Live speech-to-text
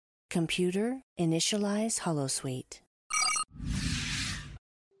Computer, initialize holosuite.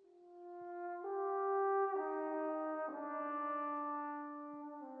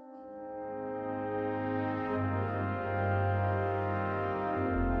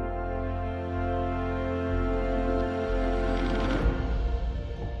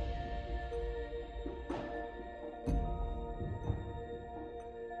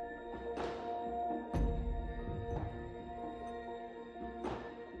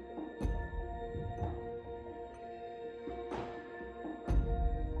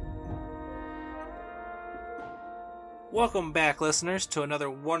 Welcome back, listeners, to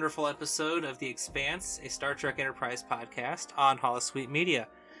another wonderful episode of The Expanse, a Star Trek Enterprise podcast on Holosuite Media.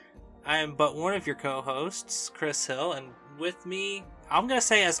 I am but one of your co-hosts, Chris Hill, and with me, I'm going to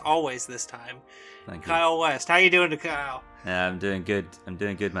say as always this time, Kyle West. How you doing, Kyle? Yeah, I'm doing good.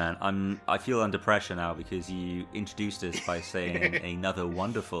 Man. I feel under pressure now because you introduced us by saying another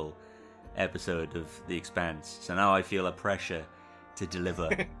wonderful episode of The Expanse. So now I feel a pressure to deliver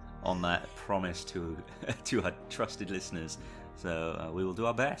on that promise to our trusted listeners. So we will do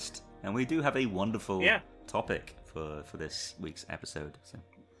our best. And we do have a wonderful topic for this week's episode. So.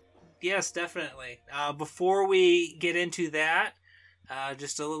 Yes, definitely. Before we get into that,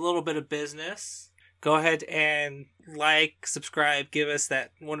 just a little bit of business. Go ahead and like, subscribe, give us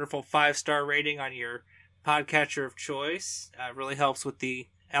that wonderful 5-star rating on your podcatcher of choice. It really helps with the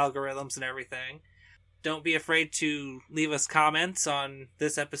algorithms and everything. Don't be afraid to leave us comments on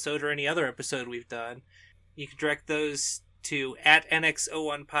this episode or any other episode we've done. You can direct those to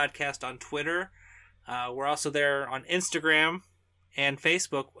 @NX01 Podcast on Twitter. We're also there on Instagram and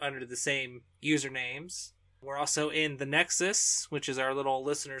Facebook under the same usernames. We're also in the Nexus, which is our little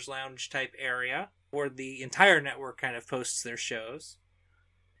listeners lounge type area, where the entire network kind of posts their shows.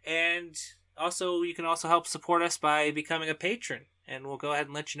 And also, you can also help support us by becoming a patron. And we'll go ahead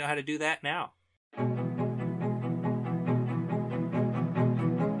and let you know how to do that now.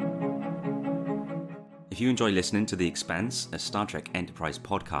 If you enjoy listening to The Expanse, a Star Trek Enterprise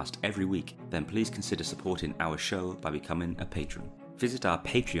podcast every week, then please consider supporting our show by becoming a patron. Visit our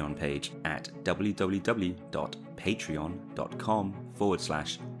Patreon page at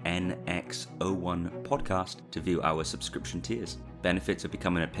www.patreon.com/NX01podcast to view our subscription tiers. Benefits of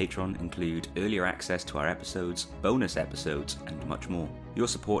becoming a patron include earlier access to our episodes, bonus episodes, and much more. Your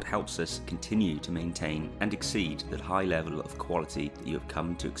support helps us continue to maintain and exceed the high level of quality that you have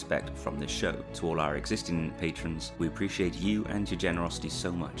come to expect from this show. To all our existing patrons, we appreciate you and your generosity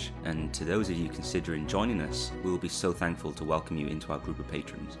so much. And to those of you considering joining us, we will be so thankful to welcome you into our group of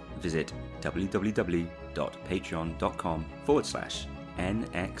patrons. Visit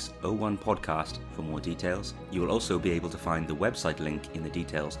www.patreon.com/NX01 podcast for more details. You will also be able to find the website link in the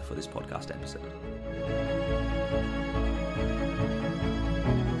details for this podcast episode.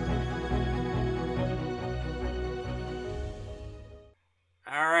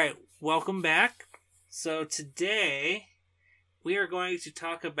 Alright, welcome back. So today, we are going to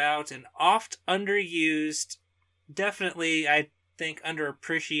talk about an oft underused, definitely, I think,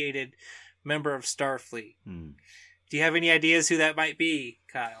 underappreciated member of Starfleet. Do you have any ideas who that might be,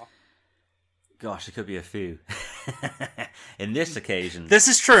 Kyle? Gosh, it could be a few. In this occasion... This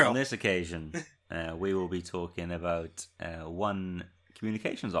is true. On this occasion, we will be talking about one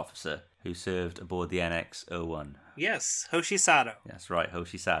communications officer who served aboard the NX-01. Yes, Hoshi Sato. That's right,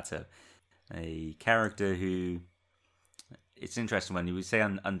 Hoshi Sato. A character who... It's interesting when you say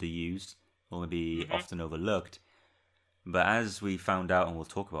underused, or maybe often overlooked, but as we found out and we'll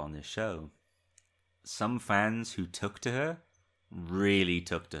talk about on this show, some fans who took to her really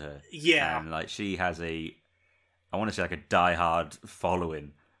took to her. Yeah. And like she has I want to say like a diehard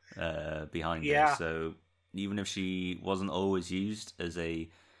following behind her. So even if she wasn't always used as a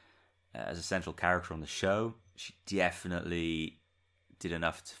central character on the show, she definitely did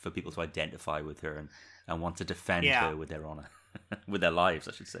enough for people to identify with her and want to defend her with their honor, with their lives,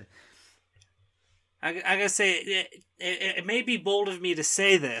 I should say. I gotta say, it may be bold of me to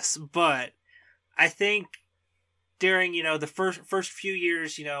say this, but I think during, the first few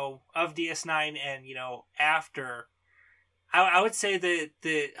years, of DS9 and, after, I would say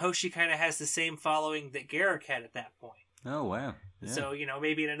that Hoshi kind of has the same following that Garak had at that point. Oh, wow. Yeah. So,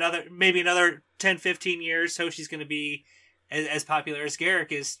 maybe another 10, 15 years, Hoshi's going to be as popular as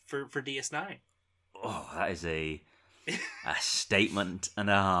Garak is for DS9. Oh, that is a statement and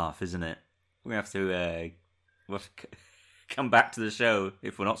a half, isn't it? We have to come back to the show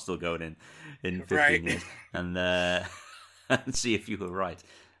if we're not still going in 15 years and see if you were right.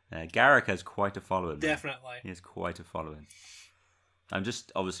 Garak has quite a following. Definitely. He has quite a following. I'm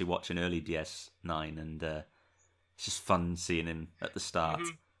just obviously watching early DS9 and it's just fun seeing him at the start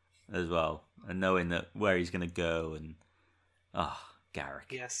as well, and knowing that where he's going to go, and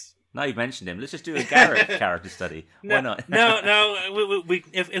Garrick. Yes. Now you've mentioned him, let's just do a Garrick character study. Why not? No. We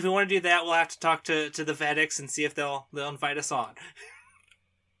if we want to do that, we'll have to talk to the Vedics and see if they'll invite us on.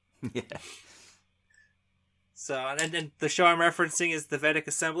 Yeah. So, and then the show I'm referencing is the Vedic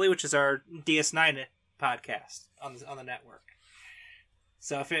Assembly, which is our DS9 podcast on the network.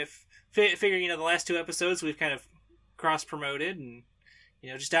 So, figure the last 2 episodes we've kind of cross promoted, and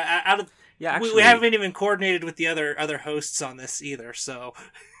just out of actually, we haven't even coordinated with the other hosts on this either. So,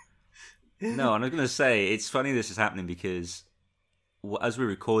 no, and I was going to say it's funny this is happening because as we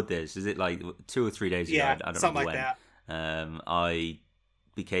record this, is it like 2 or 3 days ago? Yeah, I don't something remember like when. that. I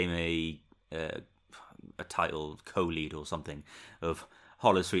became a titled co-lead or something of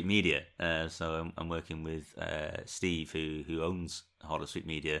Holosuite Media. So I'm working with Steve, who owns Holosuite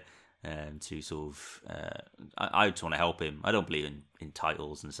Media, to sort of I just want to help him. I don't believe in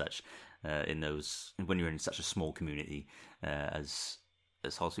titles and such in those when you're in such a small community as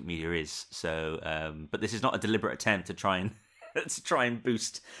Holosuite Media is. So, but this is not a deliberate attempt to try and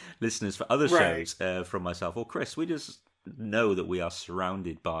boost listeners for other shows from myself or Chris. We just know that we are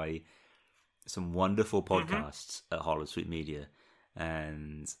surrounded by some wonderful podcasts at Holosuite Media,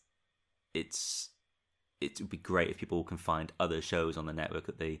 and it would be great if people can find other shows on the network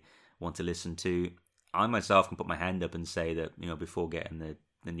that they want to listen to. I myself can put my hand up and say that before getting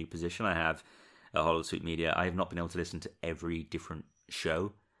the new position I have at Holosuite Media, I have not been able to listen to every different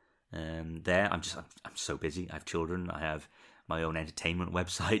show. There, I'm so busy. I have children. I have my own entertainment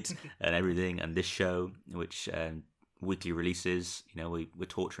website and everything, and this show, which weekly releases. We're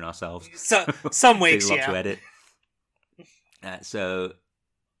torturing ourselves. So some weeks, There's a lot to edit.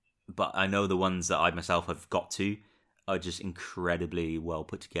 But I know the ones that I myself have got to are just incredibly well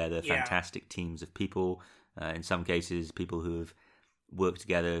put together. Fantastic teams of people. In some cases, people who have worked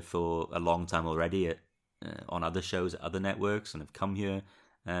together for a long time already on other shows at other networks and have come here.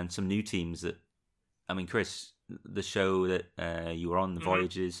 And some new teams that, Chris, the show that you were on, the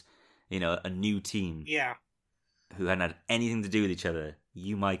Voyages, a new team. Yeah. Who hadn't had anything to do with each other.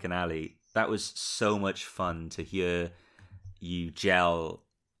 You, Mike, and Ali. That was so much fun to hear you gel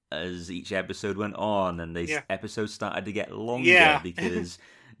as each episode went on, and these episodes started to get longer because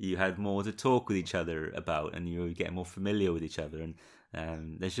you had more to talk with each other about, and you were getting more familiar with each other.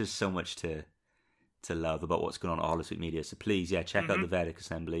 And there's just so much to love about what's going on at Holosuite Media. So please, check out the Vedic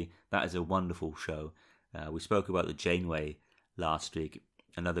Assembly. That is a wonderful show. We spoke about the Janeway last week.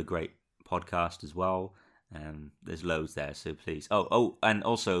 Another great podcast as well. There's loads there, so please. Oh, and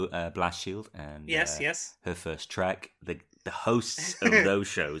also Blast Shield and yes, her first track. The hosts of those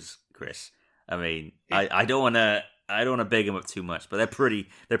shows, Chris. I don't want to big them up too much, but they're pretty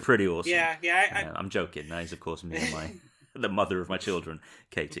awesome. Yeah. I'm joking. That is, of course, me and the mother of my children,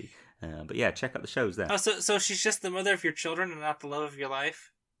 Katie. But check out the shows there. Oh, so she's just the mother of your children and not the love of your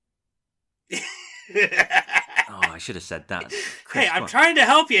life? Oh, I should have said that. Chris, hey, I'm trying to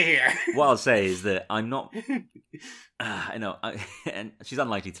help you here. What I'll say is that I'm not... I know, and she's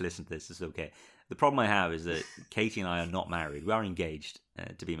unlikely to listen to this, it's okay. The problem I have is that Katie and I are not married. We are engaged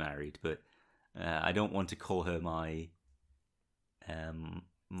to be married, but I don't want to call her my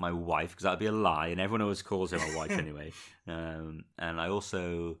wife, because that would be a lie, and everyone always calls her my wife anyway. And I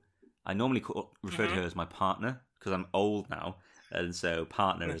normally refer to her as my partner, because I'm old now, and so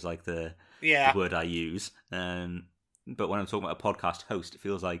partner is like the word I use. But when I'm talking about a podcast host, it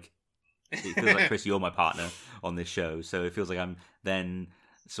feels like Chris, you're my partner on this show, so it feels like I'm then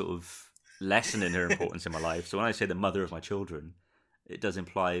sort of lessening her importance in my life. So when I say the mother of my children, it does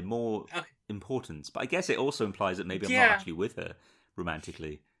imply more importance. But I guess it also implies that maybe I'm not actually with her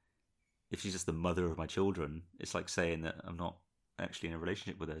romantically. If she's just the mother of my children, it's like saying that I'm not actually in a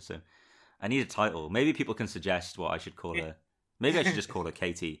relationship with her. So I need a title. Maybe people can suggest what I should call her. Maybe I should just call her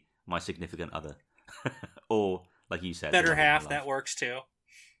Katie, my significant other. Or, like you said, better half. That works too.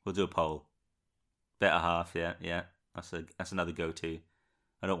 We'll do a poll. Better half, yeah. That's another go-to.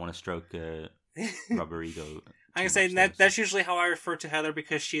 I don't want to stroke rubber ego. I'm say that's usually how I refer to Heather,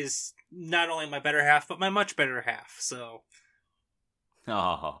 because she's not only my better half, but my much better half. So.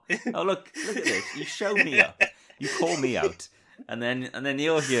 Oh, look at this! You show me up. You call me out, and then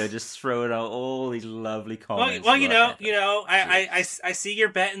you're here just throwing out all these lovely comments. Well, I see your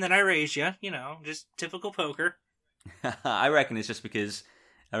bet and then I raise you. Just typical poker. I reckon it's just because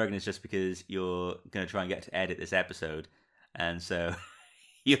you're going to try and get to edit this episode, and so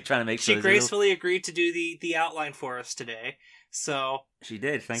you're trying to make sure. She gracefully agreed to do the outline for us today. So she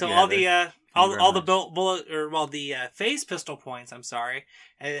did. Thank you. So all the bullet the phase pistol points. I'm sorry,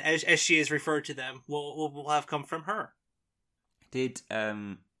 as she has referred to them, will have come from her. Did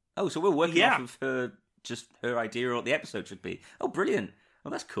Oh, so we're working Yeah. off of her idea of what the episode should be. Oh, brilliant.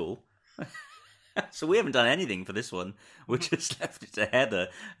 Well, that's cool. So we haven't done anything for this one. We just left it to Heather,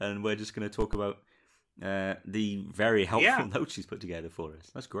 and we're just going to talk about the very helpful notes she's put together for us.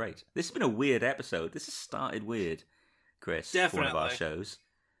 That's great. This has been a weird episode. This has started weird, Chris. Definitely. For one of our shows.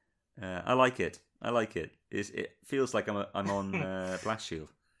 I like it. It feels like I'm on Blast Shield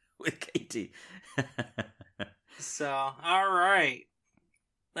with Katie. So, all right.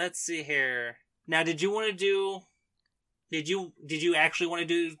 Let's see here. Now, did you actually want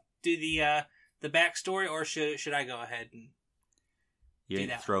to do the backstory, or should I go ahead and You do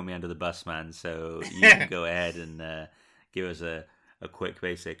ain't that? throw me under the bus, man. So you can go ahead and give us a quick,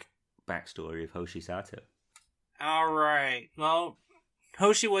 basic backstory of Hoshi Sato. All right. Well,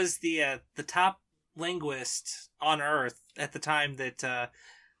 Hoshi was the top linguist on Earth at the time that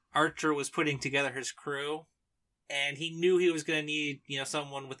Archer was putting together his crew, and he knew he was going to need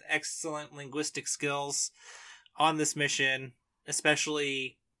someone with excellent linguistic skills on this mission,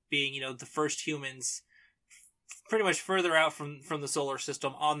 especially being the first humans pretty much further out from the solar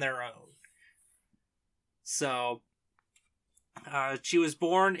system on their own. So she was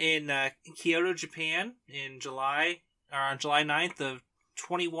born in Kyoto, Japan on July 9th of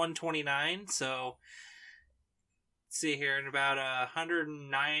 2129. So let's see here, in about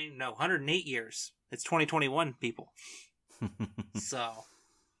 108 years. It's 2021, people. So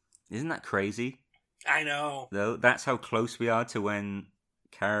Isn't that crazy? I know. Though that's how close we are to when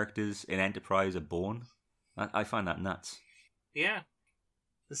characters in Enterprise are born. I find that nuts. Yeah.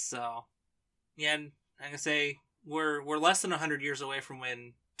 So yeah, and I can say we're less than 100 years away from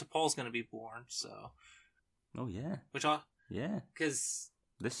when T'Pol's going to be born. So. Oh yeah. Yeah. Because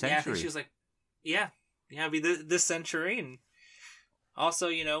this yeah, I century. think she was like, it'd be this century, and also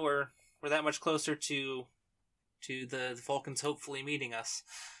we're that much closer to the Vulcans hopefully meeting us.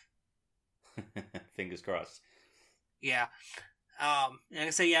 Fingers crossed. Yeah. And I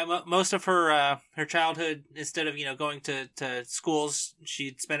say, most of her childhood, instead of going to schools,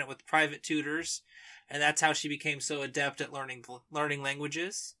 she'd spent it with private tutors, and that's how she became so adept at learning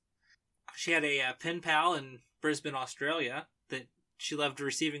languages. She had a pen pal in Brisbane, Australia, that she loved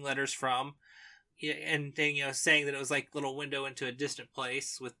receiving letters from, and saying that it was like a little window into a distant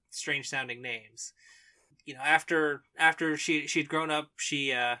place with strange sounding names. After she'd grown up,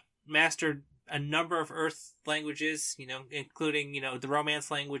 she mastered a number of Earth languages, including the Romance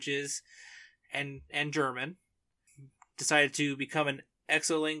languages and German. Decided to become an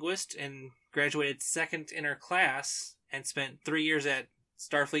exolinguist and graduated second in her class, and spent 3 years at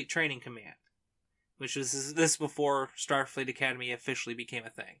Starfleet Training Command, which was this before Starfleet Academy officially became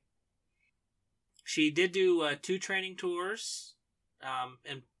a thing. She did do 2 training tours,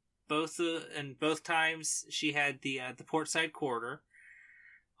 and both times she had the portside quarter.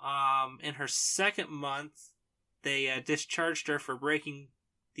 In her second month, they discharged her for breaking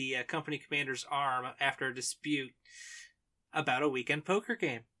the company commander's arm after a dispute about a weekend poker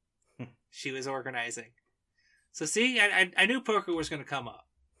game she was organizing. So see, I knew poker was going to come up.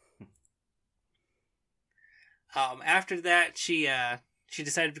 After that, she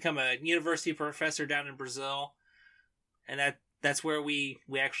decided to become a university professor down in Brazil, and that's where we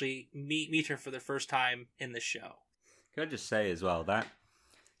actually meet her for the first time in the show. Can I just say as well, that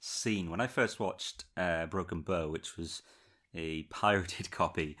scene, when I first watched Broken Bow, which was a pirated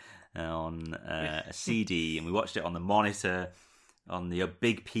copy on a CD, and we watched it on the monitor on the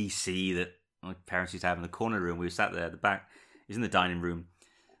big PC that my parents used to have in the corner room. We were sat there at the back. It was in the dining room.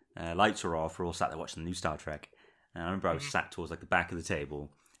 Lights were off. We're all sat there watching the new Star Trek. And I remember I was sat towards the back of the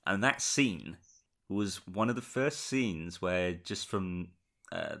table, and that scene was one of the first scenes where, just from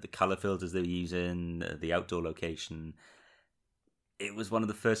the color filters they were using, the outdoor location, it was one of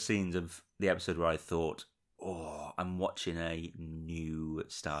the first scenes of the episode where I thought, oh, I'm watching a new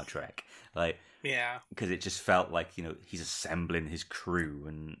Star Trek. Because it just felt like, he's assembling his crew.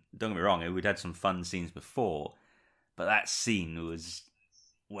 And don't get me wrong, we'd had some fun scenes before, but that scene was,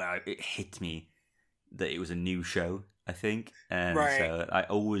 it hit me that it was a new show, I think. And so I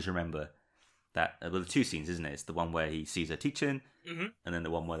always remember that. Well, the 2 scenes, isn't it? It's the one where he sees her teaching, and then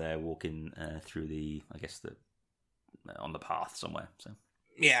the one where they're walking through on the path somewhere. So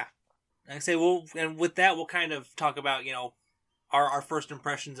yeah, I say, and with that, we'll kind of talk about our first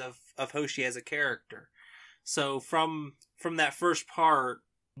impressions of Hoshi as a character. So from that first part,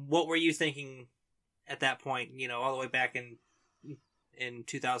 what were you thinking at that point? All the way back in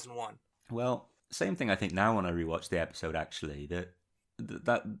 2001. Well, same thing I think now when I rewatch the episode. Actually,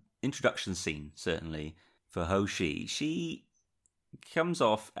 that introduction scene, certainly for Hoshi, she comes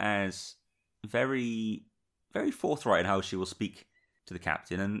off as very, very forthright in how she will speak to the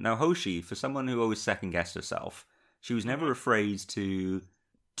captain. And now Hoshi, for someone who always second guessed herself, she was never afraid to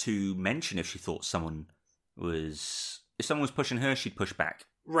mention if she thought someone was pushing her, she'd push back,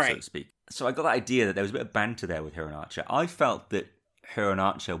 so to speak. So I got that idea that there was a bit of banter there with her and Archer. I felt that her and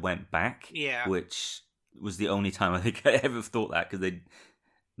Archer went back, which was the only time I think I ever thought that, because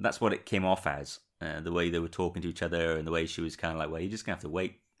that's what it came off as. The way they were talking to each other and the way she was kind of like, well, you're just going to have to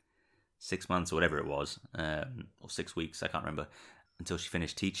wait 6 months or whatever it was, or 6 weeks, I can't remember, until she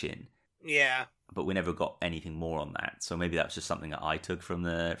finished teaching. Yeah. But we never got anything more on that. So maybe that was just something that I took from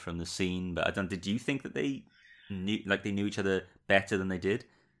the scene. But did you think that they knew each other better than they did?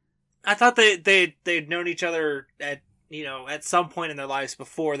 I thought they'd known each other at some point in their lives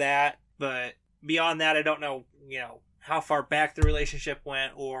before that, but beyond that, I don't know, how far back the relationship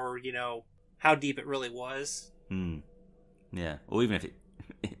went, or, how deep it really was. Yeah. Or even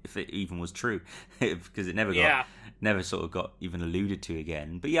if it even was true, because it never sort of got even alluded to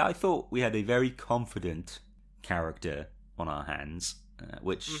again. But yeah, I thought we had a very confident character on our hands,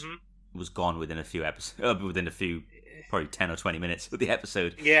 which was gone within a few episodes, probably 10 or 20 minutes of the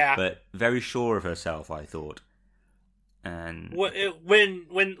episode. Yeah. But very sure of herself, I thought. And when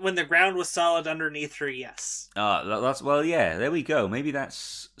the ground was solid underneath her, yes. Yeah, there we go. Maybe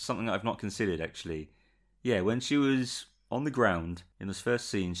that's something that I've not considered, actually. Yeah, when she was on the ground in this first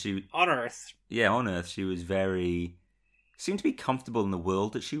scene, on Earth. Yeah, on Earth, she was seemed to be comfortable in the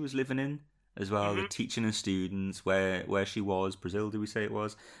world that she was living in as well. The teaching and students, where she was, Brazil, did we say it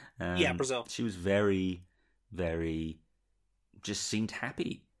was? Yeah, Brazil. She was very, very, just seemed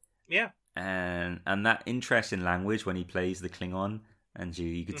happy. Yeah. And that interest in language when he plays the Klingon, and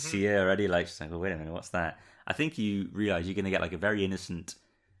you could see her already, like, she's like, well, wait a minute, what's that? I think you realise you're going to get like a very innocent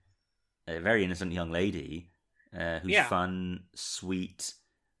young lady who's fun, sweet,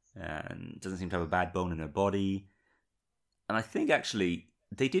 and doesn't seem to have a bad bone in her body. And I think actually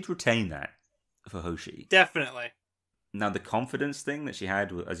they did retain that for Hoshi. Definitely. Now the confidence thing that she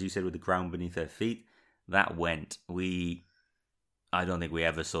had, as you said, with the ground beneath her feet, that went. I don't think we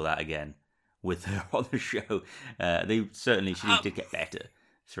ever saw that again with her on the show. She did get better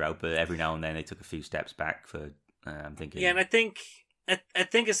throughout, but every now and then they took a few steps back. I'm thinking. Yeah, and I think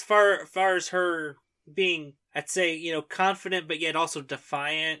as far as her being, I'd say, confident but yet also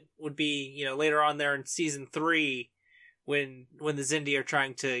defiant would be, later on there in season 3 when the Xindi are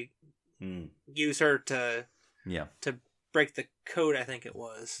trying to use her to break the code, I think it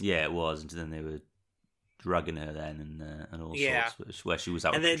was. Yeah, it was, and then they were drugging her then and all sorts, where she was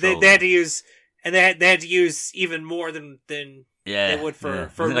out of control. They had to use even more than they would for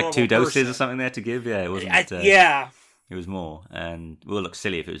was it like 2 doses person. Or something they had to give? Yeah, it wasn't. It was more, and it will look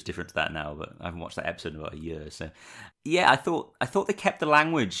silly if it was different to that now. But I haven't watched that episode in about a year, so yeah. I thought they kept the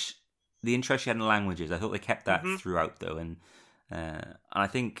language, the interest she had in the languages. I thought they kept that throughout, though, and I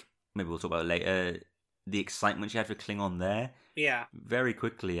think maybe we'll talk about it later. The excitement she had for Klingon there, very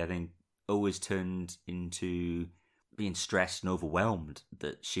quickly, I think, always turned into being stressed and overwhelmed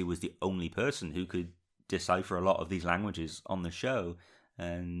that she was the only person who could decipher a lot of these languages on the show,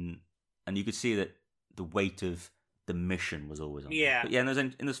 and you could see that the weight of the mission was always on her. But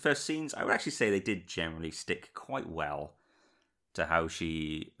in those first scenes, I would actually say they did generally stick quite well to how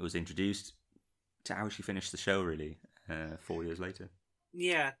she was introduced, to how she finished the show, really, 4 years later.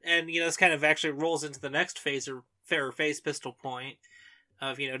 Yeah, and this kind of actually rolls into the next phase, or phase pistol point,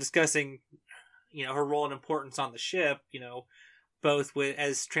 of discussing her role and importance on the ship, both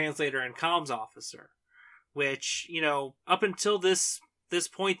as translator and comms officer, which up until this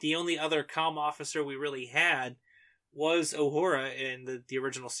point, the only other comm officer we really had was Uhura in the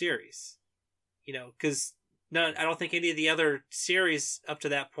original series, because I don't think any of the other series up to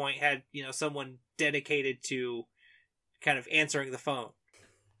that point had someone dedicated to kind of answering the phone.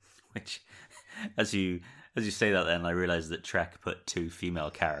 Which, as you say that, then I realize that Trek put 2 female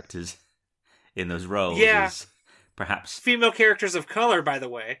characters in those roles. Yeah, perhaps female characters of color, by the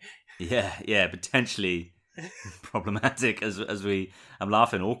way. Yeah, potentially problematic. I'm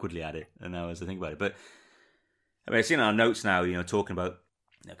laughing awkwardly at it, and now as I think about it. But I mean, I've seen our notes now, talking about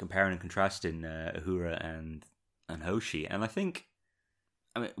comparing and contrasting Uhura and Hoshi, and I think,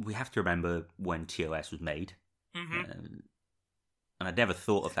 we have to remember when TOS was made. And I'd never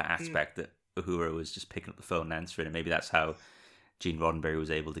thought of that aspect, that Uhura was just picking up the phone and answering, and maybe that's how Gene Roddenberry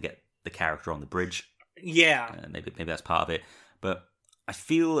was able to get the character on the bridge. Yeah. Maybe that's part of it. But I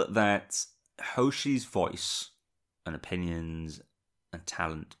feel that Hoshi's voice and opinions and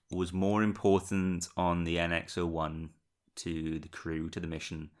talent was more important on the NX-01 to the crew, to the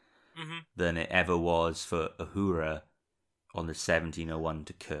mission, than it ever was for Uhura on the 1701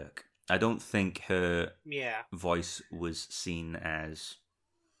 to Kirk. I don't think her Yeah. voice was seen as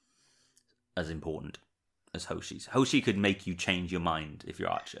important as Hoshi's. Hoshi could make you change your mind if you're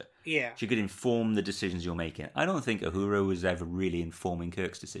Archer. Yeah. She could inform the decisions you're making. I don't think Uhura was ever really informing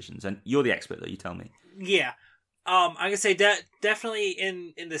Kirk's decisions. And you're the expert, though. You tell me. Yeah. I'm gonna say definitely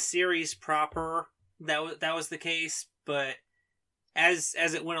in the series proper that was the case, but as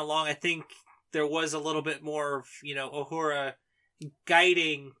it went along, I think there was a little bit more of, Uhura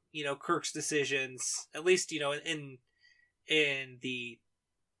guiding, Kirk's decisions, at least, in the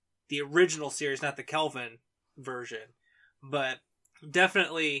original series, not the Kelvin version, but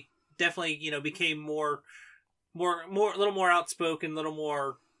definitely, became more, a little more outspoken, a little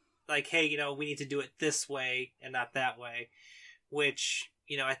more like, hey, we need to do it this way and not that way, which,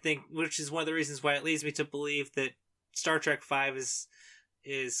 I think, which is one of the reasons why it leads me to believe that Star Trek V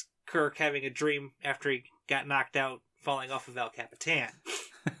is Kirk having a dream after he got knocked out falling off of El Capitan.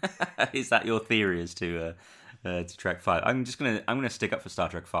 Is that your theory as to Trek 5? I'm gonna stick up for Star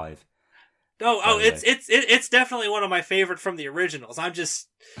Trek 5. It's definitely one of my favorite from the originals. I'm just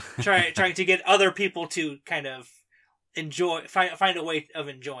trying to get other people to kind of find a way of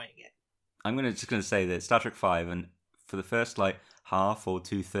enjoying it. I'm just gonna say that Star Trek 5, and for the first half or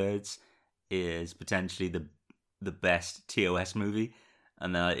 2/3, is potentially the best TOS movie,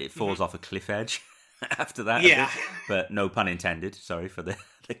 and then it falls off a cliff edge after that. Yeah, but no pun intended. Sorry for the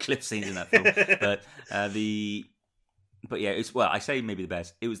cliff scenes in that film. But yeah, I say maybe the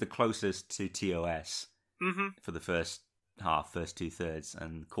best. It was the closest to TOS for the first half, first 2/3,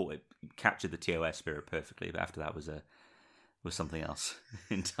 and captured the TOS spirit perfectly. But after that was something else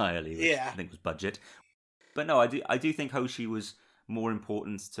entirely, which I think was budget. But no, I do think Hoshi was more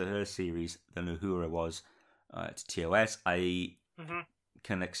important to her series than Uhura was to TOS. I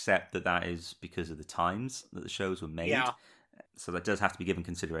can accept that is because of the times that the shows were made. Yeah. So that does have to be given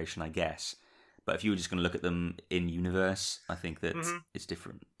consideration, I guess. But if you were just going to look at them in universe, I think that it's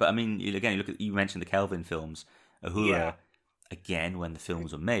different. But I mean, again, you mentioned the Kelvin films. Uhura, again, when the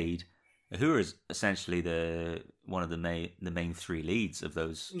films were made, Uhura is essentially one of the main three leads of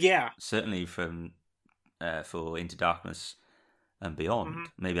those. Yeah. Certainly from for Into Darkness and beyond.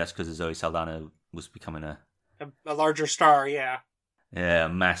 Maybe that's because Zoe Saldana was becoming a larger star. Yeah. Yeah, a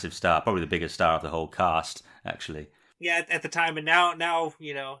massive star, probably the biggest star of the whole cast, actually. Yeah, at the time, and now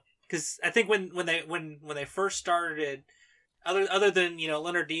because I think when they first started, other than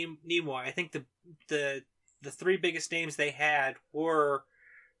Leonard Nimoy, I think the three biggest names they had were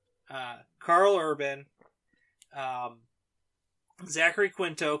Carl Urban, Zachary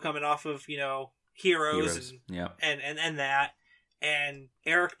Quinto coming off of Heroes. And that, and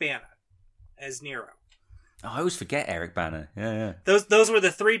Eric Bana as Nero. Oh, I always forget Eric Bana. Yeah. Those were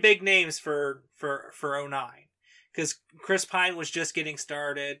the three big names for 09, because Chris Pine was just getting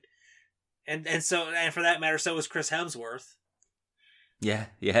started, and for that matter, so was Chris Hemsworth. Yeah.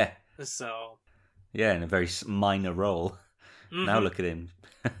 So. Yeah, in a very minor role. Now look at him.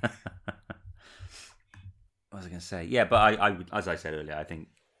 What was I going to say? Yeah, but I as I said earlier, I think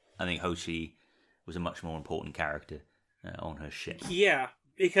Hoshi was a much more important character on her ship. Yeah.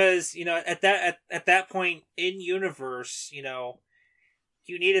 Because, at that point in universe, you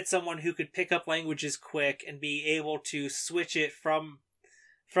needed someone who could pick up languages quick and be able to switch it from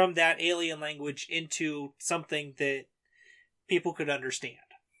that alien language into something that people could understand.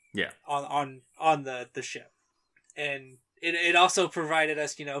 Yeah. On the ship. And it also provided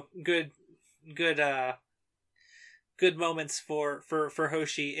us, good moments for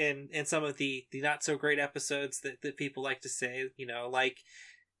Hoshi in some of the not so great episodes that people like to say, like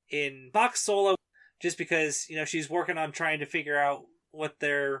in Box Solo, just because she's working on trying to figure out what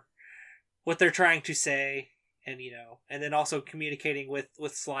they're trying to say, and then also communicating with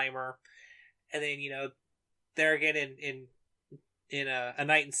Slimer, and then there again in a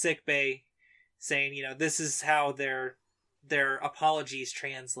night in sick bay, saying this is how their apologies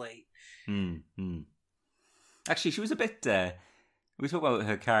translate. Actually, she was a bit. We talk about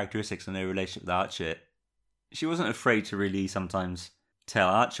her characteristics and her relationship with Archer. She wasn't afraid to really sometimes tell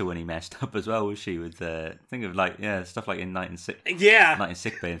Archer when he messed up as well, was she? With think of stuff like in Night in Sick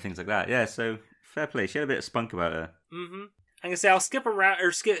Bay and things like that. Yeah, so fair play. She had a bit of spunk about her. I'm gonna say I'll skip around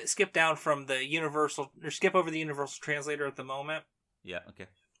or skip down from the Universal, or skip over the Universal Translator at the moment. Yeah. Okay.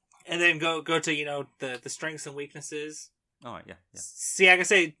 And then go to the strengths and weaknesses. All right, yeah. See, I can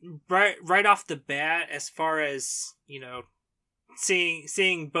say right off the bat, as far as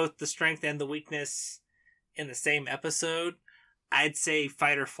seeing both the strength and the weakness in the same episode, I'd say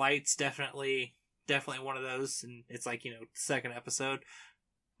Fight or Flight's definitely one of those, and it's second episode.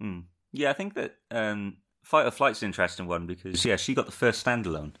 Yeah, I think that Fight or Flight's an interesting one because she got the first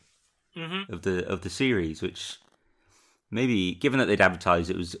standalone. of the series, which maybe, given that they'd advertised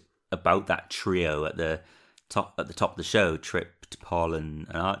it was about that trio at the top of the show, Trip, T'Pol, and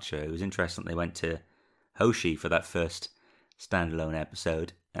Archer, it was interesting they went to Hoshi for that first standalone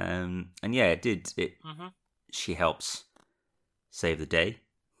episode. And yeah, it did. She helps save the day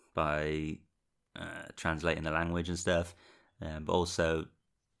by translating the language and stuff, but also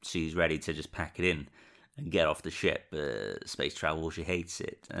she's ready to just pack it in and get off the ship. Space travel, she hates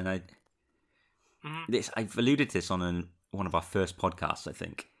it. And I've alluded to this on one of our first podcasts, I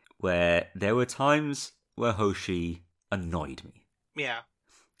think, where there were times where Hoshi annoyed me. Yeah.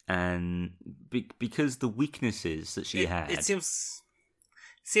 And because the weaknesses that she had, it seems.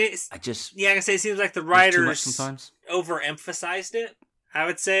 See, like I say it seems like the writers sometimes overemphasized it, I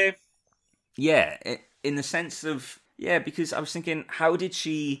would say. Yeah, in the sense of because I was thinking, how did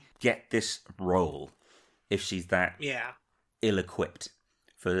she get this role if she's that ill-equipped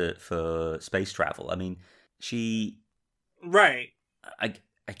for space travel? I mean, right.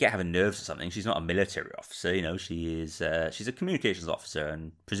 I get having nerves or something. She's not a military officer, you know. She's a communications officer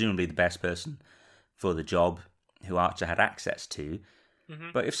and presumably the best person for the job who Archer had access to.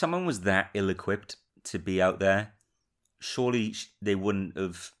 But if someone was that ill-equipped to be out there, surely they wouldn't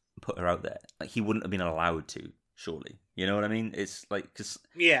have put her out there. Like, he wouldn't have been allowed to, surely. You know what I mean? It's like, because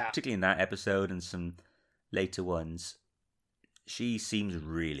particularly in that episode and some later ones, she seems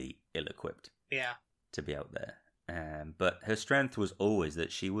really ill-equipped to be out there. But her strength was always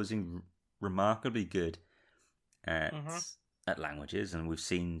that she was remarkably good at languages, and we've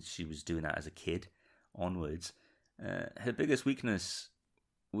seen she was doing that as a kid onwards. Her biggest weakness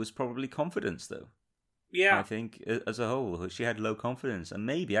was probably confidence, though. Yeah, I think as a whole, she had low confidence, and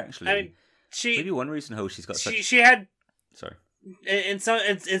maybe actually, maybe one reason Hoshi's got such. She had. Sorry. In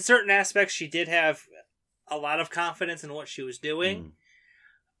certain aspects, she did have a lot of confidence in what she was doing,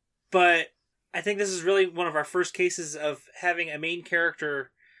 but I think this is really one of our first cases of having a main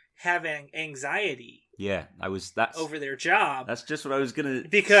character having anxiety. Yeah, that's over their job. That's just what I was gonna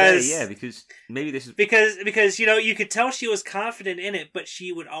say. Yeah, because maybe this is because you could tell she was confident in it, but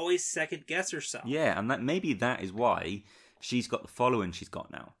she would always second guess herself. Yeah, and that is why she's got the following she's got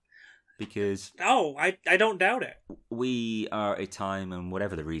now. Because I don't doubt it. We are at a time, and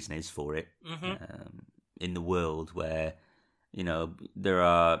whatever the reason is for it, in the world where there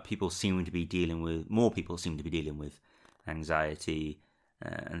are more people seem to be dealing with anxiety.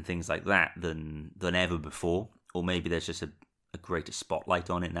 And things like that than ever before, or maybe there's just a greater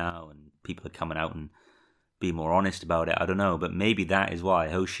spotlight on it now, and people are coming out and being more honest about it. I don't know, but maybe that is why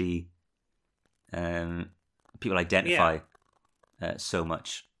Hoshi, people identify so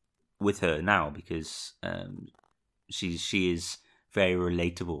much with her now, because she is very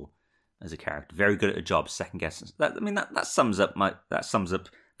relatable as a character, very good at her job, second guessing. That sums up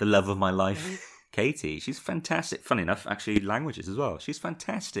the love of my life. Katie, she's fantastic. Funny enough, actually, languages as well. She's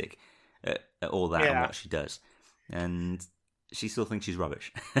fantastic at all that and what she does. And she still thinks she's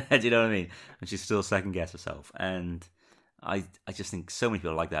rubbish. Do you know what I mean? And she still second guess herself. And I just think so many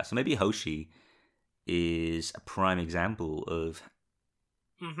people are like that. So maybe Hoshi is a prime example of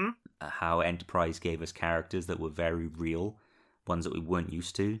how Enterprise gave us characters that were very real, ones that we weren't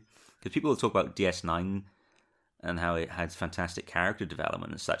used to. Because people will talk about DS9 and how it had fantastic character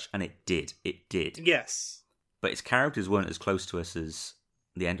development and such, and it did. Yes. But its characters weren't as close to us as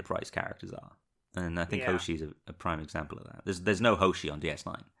the Enterprise characters are. And I think Hoshi's a prime example of that. There's no Hoshi on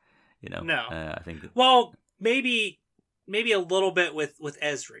DS9, No. I think. Well, maybe a little bit with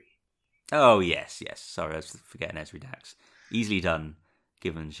Ezri. Oh, yes. Sorry, I was forgetting Ezri Dax. Easily done,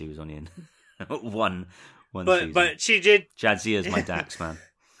 given she was only in one season. But she did... Jadzia's my Dax, man.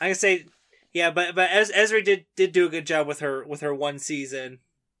 I can say... Yeah, but Ezri did do a good job with her one season,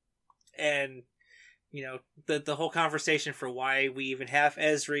 and the whole conversation for why we even have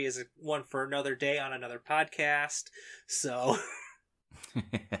Ezri is one for another day on another podcast. So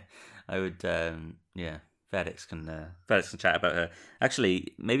I would FedEx can chat about her.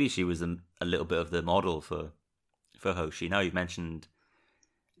 Actually, maybe she was a little bit of the model for Hoshi. Now you've mentioned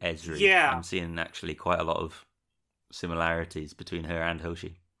Ezri, I'm seeing actually quite a lot of similarities between her and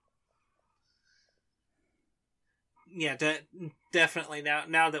Hoshi. Yeah, definitely.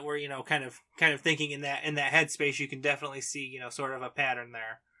 Now that we're kind of thinking in that headspace, you can definitely see sort of a pattern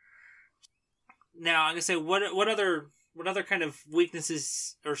there. Now I'm gonna say what other kind of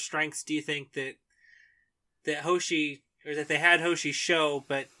weaknesses or strengths do you think that Hoshi, or that they had Hoshi show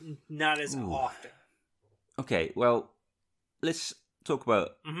but not as often? Okay, well, let's talk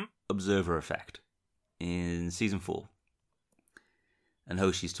about observer effect in season 4, and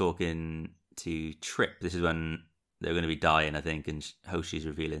Hoshi's talking to Trip. This is when they're going to be dying, I think, and Hoshi's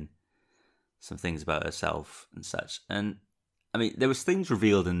revealing some things about herself and such. And I mean, there was things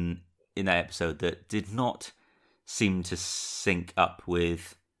revealed in that episode that did not seem to sync up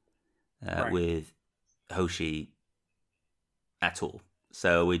with with Hoshi at all.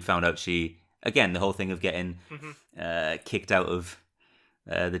 So we'd found out she, again, the whole thing of getting kicked out of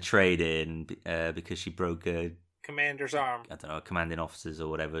the trade-in because she broke a commander's arm. I don't know, a commanding officer's or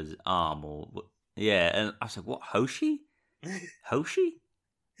whatever's arm, or yeah. And I was like, what, Hoshi? Hoshi?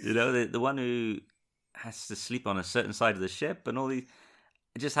 You know, the one who has to sleep on a certain side of the ship and all these.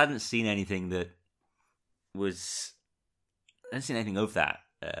 I just hadn't seen anything that was. I hadn't seen anything of that,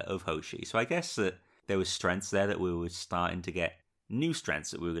 of Hoshi. So I guess that there was strengths there that we were starting to get, new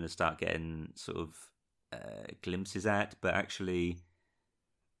strengths that we were going to start getting sort of glimpses at, but actually,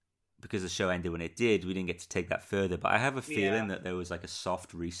 because the show ended when it did, we didn't get to take that further. But I have a feeling that there was like a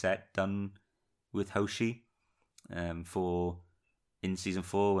soft reset done with Hoshi for in season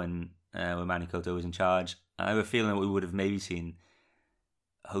 4 when Manikoto was in charge. I have a feeling that we would have maybe seen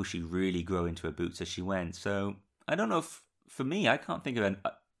Hoshi really grow into her boots as she went. So I don't know if, for me, I can't think of any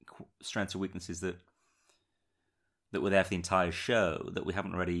strengths or weaknesses that were there for the entire show that we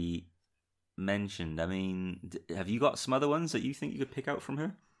haven't already mentioned. I mean, have you got some other ones that you think you could pick out from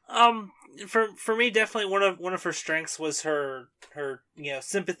her? For me, definitely one of her strengths was her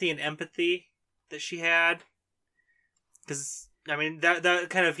sympathy and empathy that she had. Because I mean that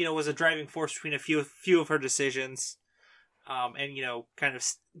kind of was a driving force between a few of her decisions, and kind of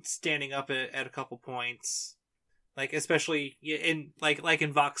standing up at a couple points, like especially in like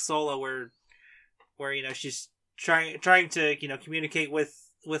in Vox Solo where she's trying to communicate with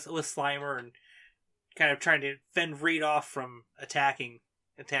Slimer and kind of trying to fend Reed off from attacking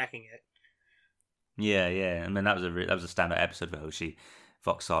it. Yeah. I mean that was a standout episode for Hoshi,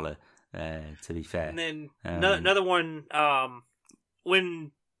 Vox Solo. To be fair, and then another one.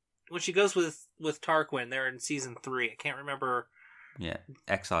 When she goes with Tarquin, they're in season 3. I can't remember. Yeah,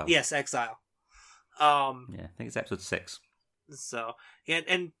 Exile. Yes, Exile. Yeah, I think it's episode 6. So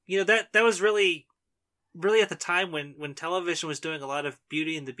and that was really at the time when television was doing a lot of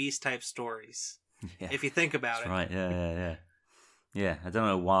Beauty and the Beast type stories. Yeah, if you think about it. Right. Yeah. I don't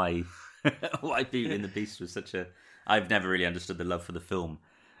know why Beauty and the Beast was such a. I've never really understood the love for the film,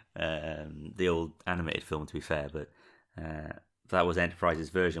 the old animated film. To be fair, but that was Enterprise's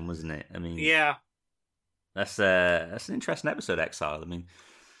version, wasn't it? I mean, yeah. That's an interesting episode, Exile. I mean,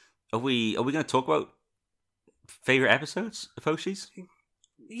 are we going to talk about favorite episodes of Hoshi's?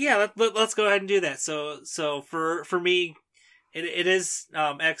 Yeah, let's go ahead and do that. So for me, it is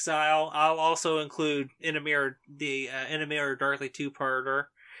Exile. I'll also include In a Mirror, the In a Mirror Darkly 2-parter,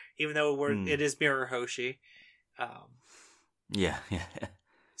 even though it is Mirror Hoshi. Yeah.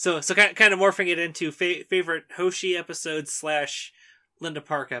 So kind of morphing it into favorite Hoshi episodes / Linda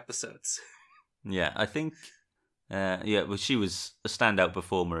Park episodes. Yeah, I think well, she was a standout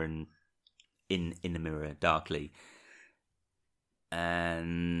performer in the Mirror Darkly,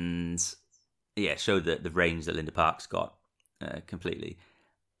 and showed the range that Linda Park's got completely.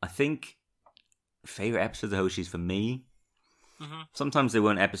 I think favorite episodes of Hoshi's for me. Mm-hmm. Sometimes they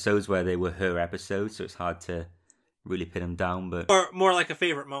weren't episodes where they were her episodes, so it's hard to really pin them down. But more like a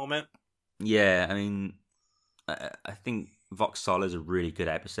favorite moment. Yeah, I mean, I think Vox Solo is a really good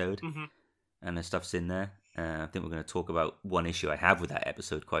episode, and the stuff's in there. I think we're going to talk about one issue I have with that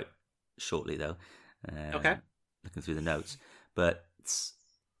episode quite shortly, though. Okay. Looking through the notes. But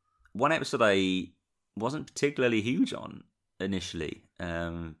one episode I wasn't particularly huge on initially,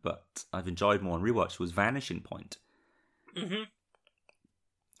 but I've enjoyed more on rewatch was Vanishing Point. Mm-hmm.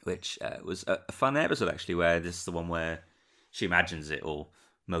 Which was a fun episode, actually, where this is the one where she imagines it all,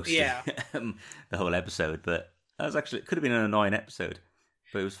 mostly, the whole episode. But that was it could have been an annoying episode,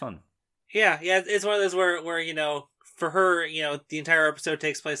 but it was fun. Yeah, it's one of those where for her, the entire episode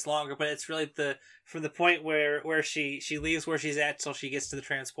takes place longer, but it's really from the point where she leaves where she's at till she gets to the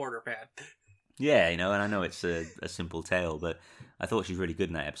transporter pad. Yeah, and I know it's a simple tale, but I thought she was really good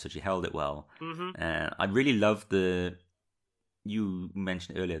in that episode. She held it well. Mm-hmm. I really loved you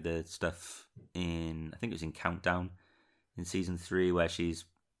mentioned earlier the stuff I think it was in Countdown in season 3 where she's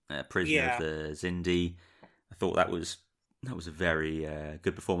a prisoner of the Zindi. I thought that was a very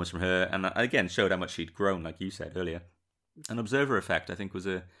good performance from her, and again showed how much she'd grown, like you said earlier. An Observer Effect, I think, was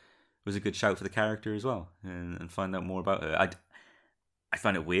a good shout for the character as well, and find out more about her. I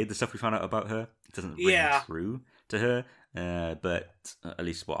find it weird the stuff we found out about her. It doesn't ring true to her, but at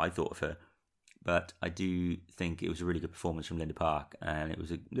least what I thought of her. But I do think it was a really good performance from Linda Park, and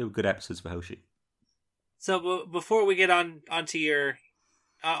they were good episodes for Hoshi. So before we get onto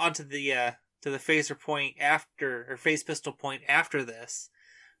the phaser point after, or phase pistol point after this,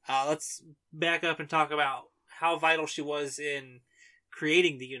 let's back up and talk about how vital she was in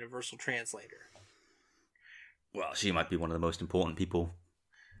creating the Universal Translator. Well, she might be one of the most important people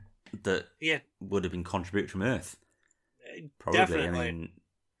that would have been contributed from Earth. Probably. Definitely. I mean,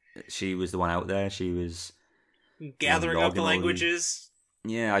 she was the one out there. She was gathering up the languages.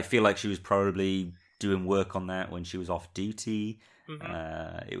 Yeah, I feel like she was probably doing work on that when she was off duty.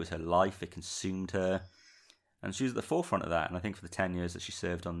 Mm-hmm. It was her life. It consumed her. And she was at the forefront of that. And I think for the 10 years that she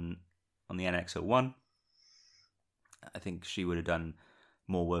served on the NX-01, I think she would have done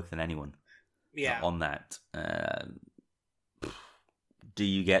more work than anyone on that. Do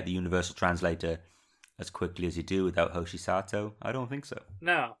you get the Universal Translator as quickly as you do without Hoshi Sato? I don't think so.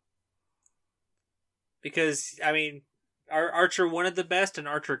 No. Because, I mean, Archer wanted the best and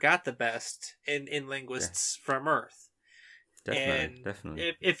Archer got the best in linguists from Earth.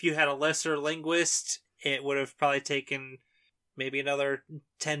 Definitely. If you had a lesser linguist, it would have probably taken maybe another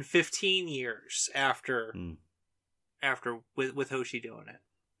 10, 15 years after with Hoshi doing it.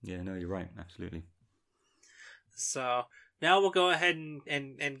 Yeah, no, you're right. Absolutely. So now we'll go ahead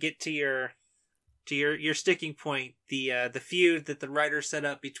and get to your sticking point, the feud that the writer set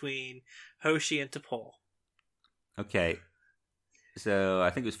up between Hoshi and T'Pol. Okay. So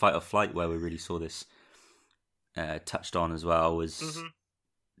I think it was Fight or Flight where we really saw this touched on as well, was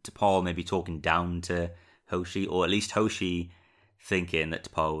T'Pol maybe talking down to Hoshi, or at least Hoshi thinking that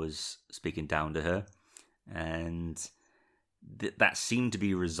T'Pol was speaking down to her. And that seemed to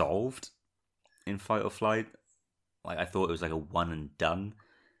be resolved in Fight or Flight. Like, I thought it was like a one and done.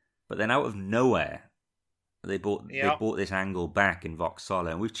 But then out of nowhere, they brought this angle back in Vox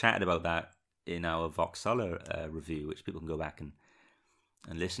Sola. And we've chatted about that in our Vox Sola review, which people can go back and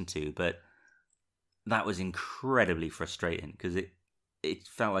listen to. But that was incredibly frustrating because it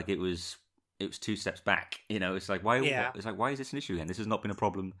felt like it was two steps back. You know, it's like, why is this an issue again? This has not been a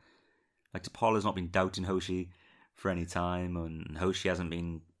problem. Like, T'Pol has not been doubting Hoshi for any time, and Hoshi hasn't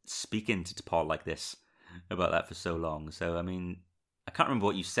been speaking to T'Pol like this about that for so long. So, I mean, I can't remember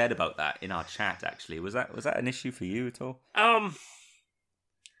what you said about that in our chat, actually. Was that an issue for you at all? I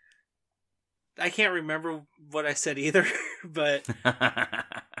can't remember what I said either, but I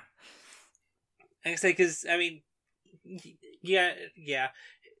say, because, I mean, yeah,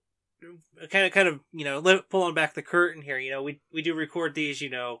 kind of, you know, pulling back the curtain here. You know, we do record these, you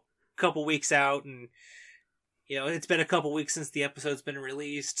know, a couple weeks out, and, you know, it's been a couple weeks since the episode's been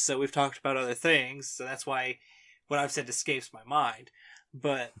released, so we've talked about other things, so that's why what I've said escapes my mind.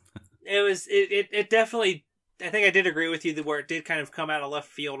 But it definitely, I think I did agree with you that where it did kind of come out of left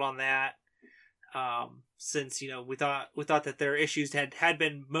field on that. Since, you know, we thought that their issues had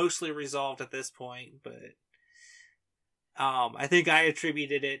been mostly resolved at this point, but I think I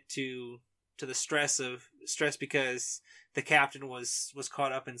attributed it to the stress because the captain was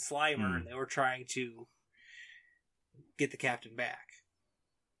caught up in Slimer, and they were trying to get the captain back.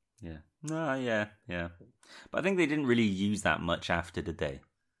 Yeah. No, yeah. But I think they didn't really use that much after, did they?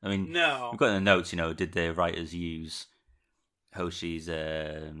 I mean, no. We've got in the notes, you know, did the writers use Hoshi's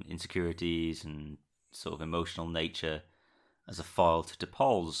insecurities and sort of emotional nature as a foil to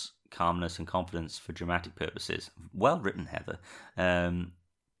T'Pol's calmness and confidence for dramatic purposes? Well written, Heather.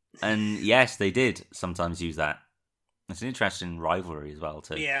 And yes, they did sometimes use that. It's an interesting rivalry as well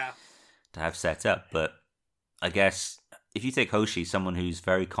to have set up. But I guess if you take Hoshi, someone who's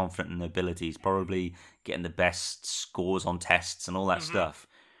very confident in their abilities, probably getting the best scores on tests and all that stuff,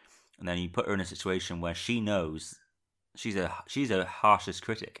 and then you put her in a situation where she knows she's her harshest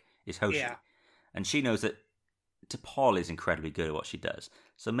critic is Hoshi, and she knows that T'Pol is incredibly good at what she does.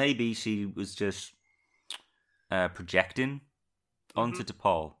 So maybe she was just projecting onto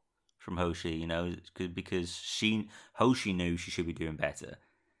T'Pol from Hoshi, you know, because Hoshi knew she should be doing better.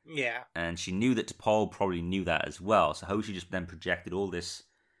 Yeah. And she knew that T'Pol probably knew that as well. So Hoshi just then projected all this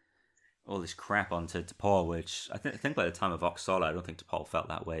crap onto T'Pol, which I think by the time of Vox Sola, I don't think T'Pol felt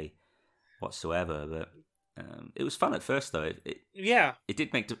that way whatsoever. But it was fun at first, though. It did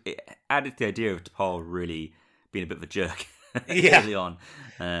it added the idea of T'Pol really being a bit of a jerk early on.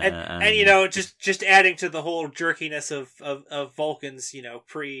 And you know, just adding to the whole jerkiness of Vulcans, you know,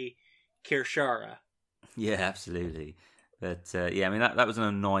 pre-Kirshara. Yeah, absolutely. But I mean, that was an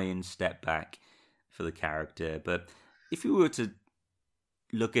annoying step back for the character. But if you were to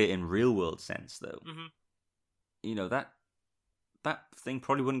look at it in real world sense, though, you know, that thing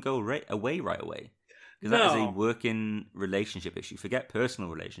probably wouldn't go away right away. Because that is a working relationship issue. Forget personal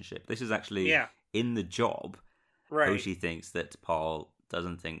relationship. This is actually in the job. Right. Hoshi thinks that Paul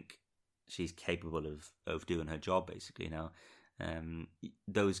doesn't think she's capable of doing her job, basically. Now,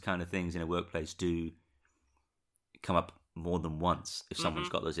 those kind of things in a workplace do come up more than once if someone's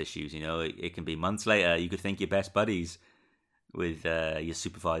Mm-hmm. got those issues. It can be months later. You could think you're best buddies with your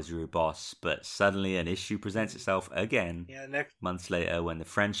supervisor or boss, but suddenly an issue presents itself again. Yeah, next. Months later, when the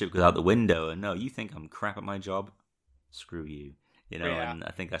friendship goes out the window, and no, you think I'm crap at my job? Screw you. Yeah. And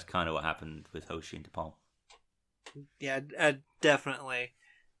I think that's kind of what happened with Hoshi and T'Pol. Yeah, definitely.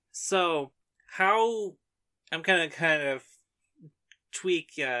 So, how I'm gonna kind of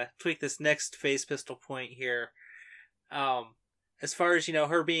tweak this next phase pistol point here. As far as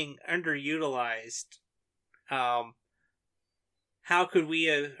her being underutilized, how could we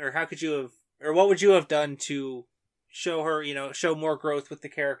have, or how could you have, or what would you have done to show her, show more growth with the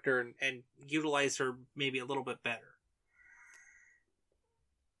character and utilize her maybe a little bit better?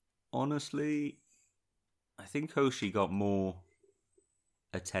 Honestly, I think Hoshi got more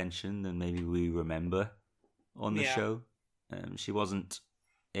attention than maybe we remember on the show. She wasn't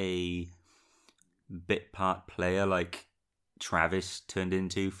a bit part player like Travis turned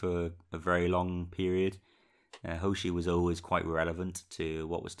into for a very long period. Hoshi was always quite relevant to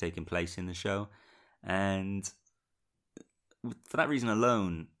what was taking place in the show, and for that reason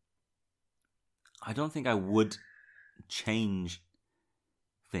alone, I don't think I would change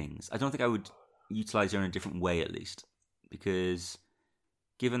things. I don't think I would utilize her in a different way, at least, because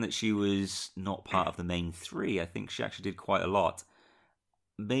given that she was not part of the main three, I think she actually did quite a lot.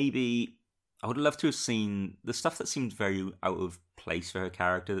 Maybe I would love to have seen the stuff that seemed very out of place for her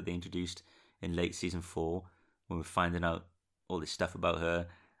character that they introduced in late season 4, when we're finding out all this stuff about her,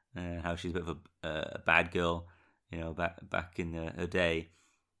 how she's a bit of a bad girl, back in her day.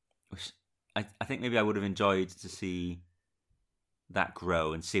 Which I think maybe I would have enjoyed to see that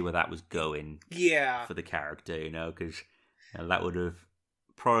grow and see where that was going. Yeah. For the character, because that would have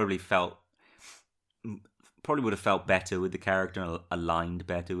probably would have felt better with the character and aligned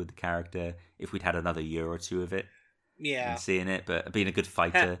better with the character if we'd had another year or two of it. Yeah. And seeing it, but being a good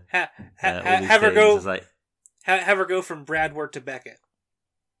fighter, have her go from Bradward to Beckett.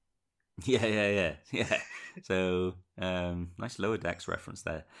 Yeah. So nice Lower Decks reference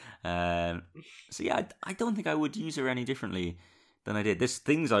there. So yeah, I don't think I would use her any differently than I did. There's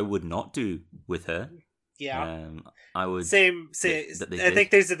things I would not do with her. Yeah. I would same. I think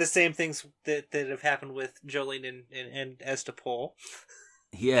these are the same things that have happened with Jolene and Estapol.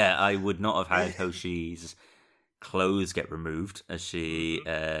 Yeah, I would not have had Hoshi's clothes get removed as she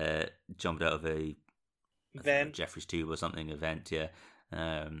jumped out of a Jeffrey's Tube or something event. Yeah,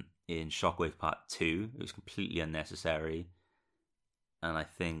 in Shockwave Part 2, it was completely unnecessary. And I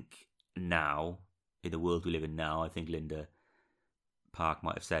think now, in the world we live in now, I think Linda Park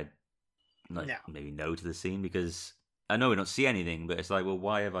might have said maybe no to the scene, because I know we don't see anything, but it's like, well,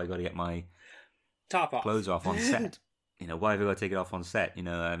 why have I got to get my top off, clothes off on set? Why have I got to take it off on set?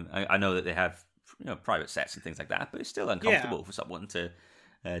 I know that they have private sets and things like that, but it's still uncomfortable for someone to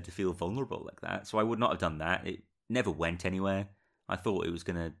feel vulnerable like that. So I would not have done that. It never went anywhere. I thought it was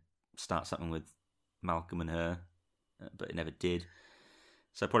going to start something with Malcolm and her, but it never did.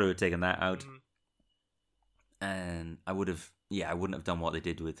 So I probably would have taken that out. And I wouldn't have done what they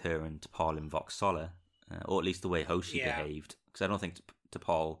did with her and T'Pol in Vox Sola, or at least the way Hoshi behaved, because I don't think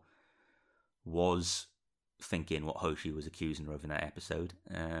T'Pol was thinking what Hoshi was accusing her of in that episode.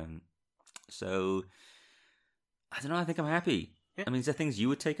 So I don't know. I think I'm happy. Yeah. I mean, is there things you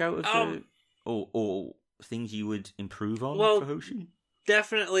would take out of or things you would improve on for Hoshi?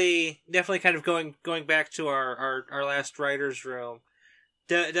 Definitely, kind of going back to our last writer's room.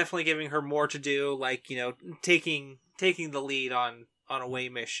 Definitely giving her more to do, like taking the lead on away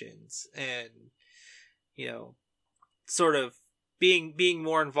missions, and sort of being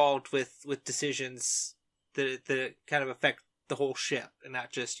more involved with decisions that kind of affect the whole ship and not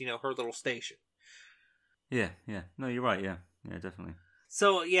just her little station. Yeah. No, you're right. Yeah, definitely.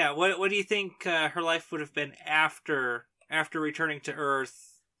 So yeah, what do you think her life would have been after returning to Earth?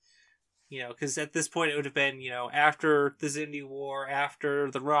 Because at this point it would have been, after the Xindi War,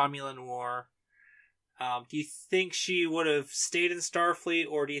 after the Romulan War. Do you think she would have stayed in Starfleet,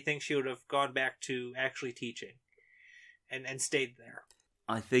 or do you think she would have gone back to actually teaching and stayed there?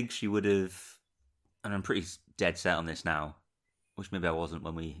 I think she would have, and I'm pretty dead set on this now, which maybe I wasn't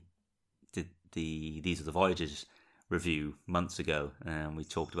when we did the These Are the Voyages review months ago, and we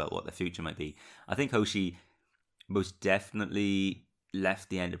talked about what the future might be. I think Hoshi most definitely left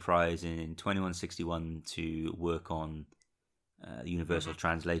the Enterprise in 2161 to work on the Universal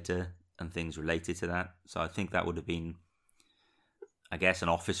Translator and things related to that. So I think that would have been, I guess, an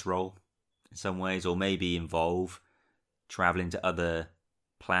office role in some ways, or maybe involve traveling to other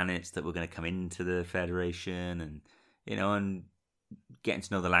planets that were going to come into the Federation, and and getting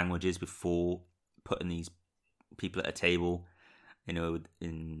to know the languages before putting these people at a table,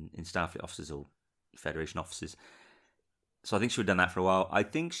 in Starfleet offices or Federation offices. So I think she would have done that for a while. I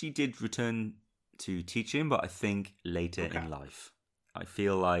think she did return to teaching, but I think later in life. I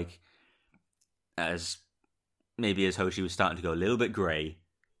feel like as Hoshi was starting to go a little bit grey,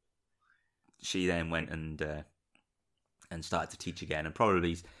 she then went and started to teach again, and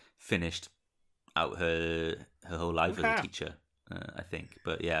probably finished out her whole life as a teacher, I think.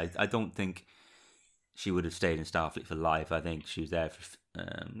 But yeah, I don't think she would have stayed in Starfleet for life. I think she was there for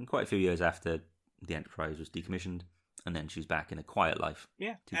quite a few years after the Enterprise was decommissioned, and then she was back in a quiet life.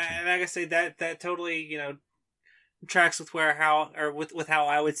 Yeah, teaching. And like I say, that totally tracks with how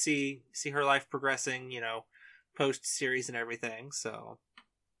I would see her life progressing, post series and everything. So,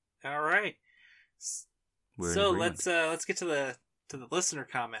 all right. So let's get to the listener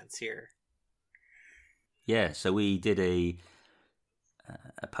comments here. Yeah, so we did a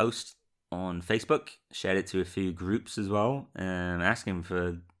post on Facebook, shared it to a few groups as well, asking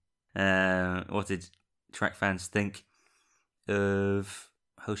for what did Trek fans think of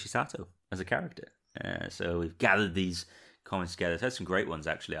Hoshi Sato as a character. So we've gathered these comments together. There's some great ones,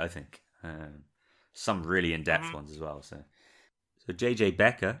 actually, I think. Some really in-depth ones as well. So JJ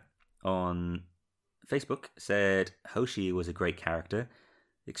Becker on Facebook said, Hoshi was a great character,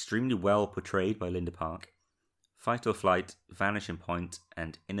 extremely well portrayed by Linda Park. Fight or Flight, Vanishing Point,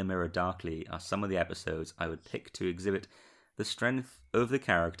 and In a Mirror Darkly are some of the episodes I would pick to exhibit the strength of the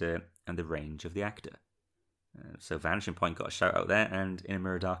character and the range of the actor. So Vanishing Point got a shout out there, and In a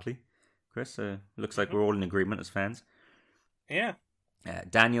Mirror Darkly. Chris, looks like we're all in agreement as fans. Yeah.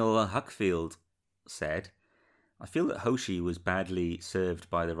 Daniel Huckfield said, I feel that Hoshi was badly served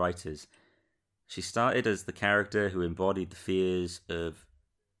by the writers. She started as the character who embodied the fears of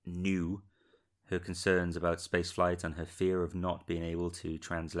New, her concerns about spaceflight and her fear of not being able to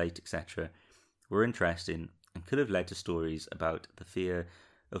translate, etc., were interesting and could have led to stories about the fear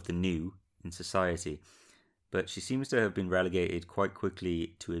of the new in society. But she seems to have been relegated quite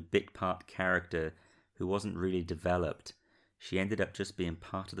quickly to a bit part character who wasn't really developed. She ended up just being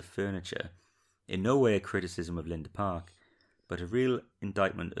part of the furniture. In no way a criticism of Linda Park, but a real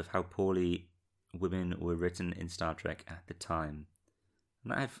indictment of how poorly women were written in Star Trek at the time.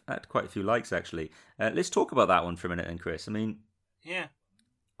 And I've had quite a few likes, actually. Let's talk about that one for a minute then, Chris. I mean, yeah,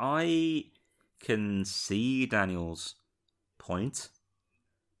 I can see Daniel's point,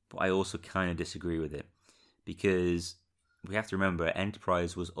 but I also kind of disagree with it. Because we have to remember,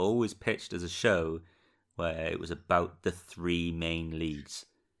 Enterprise was always pitched as a show where it was about the three main leads.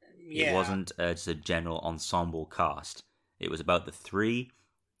 Yeah. It wasn't just a general ensemble cast. It was about the three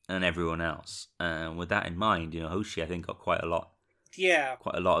and everyone else. With that in mind, Hoshi, I think, got quite a lot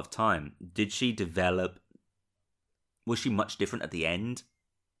of time. Did she develop? Was she much different at the end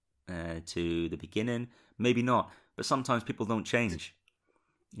to the beginning? Maybe not. But sometimes people don't change.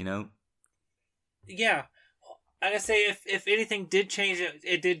 Yeah, I gotta say, if anything did change,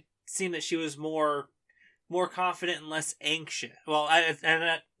 it did seem that she was more confident and less anxious. Well,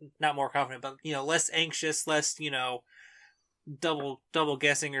 not more confident, but less anxious, less double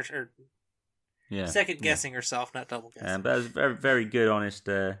guessing or second guessing herself, not double guessing. But that was very, very good, honest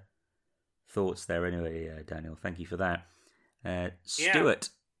thoughts there. Anyway, Daniel, thank you for that. Stuart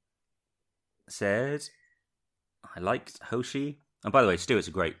said, "I liked Hoshi." And by the way, Stuart's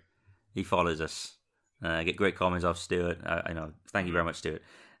great. He follows us. I get great comments off Stuart. I know. Thank you very much, Stuart.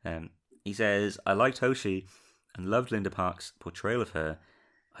 He says, I liked Hoshi and loved Linda Park's portrayal of her.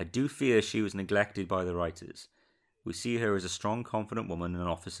 I do fear she was neglected by the writers. We see her as a strong, confident woman and an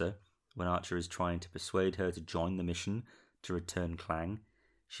officer when Archer is trying to persuade her to join the mission to return Klang.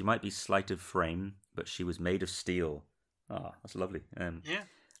 She might be slight of frame, but she was made of steel. Ah, that's lovely. Yeah.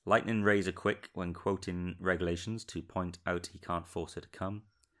 Lightning rays are quick when quoting regulations to point out he can't force her to come.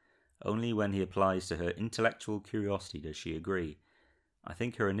 Only when he applies to her intellectual curiosity does she agree. I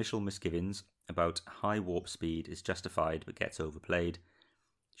think her initial misgivings about high warp speed is justified but gets overplayed.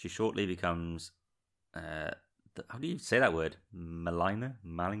 She shortly becomes, how do you say that word?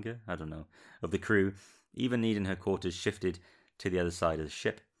 Malinger? I don't know. Of the crew, even needing her quarters shifted to the other side of the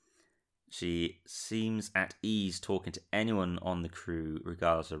ship. She seems at ease talking to anyone on the crew,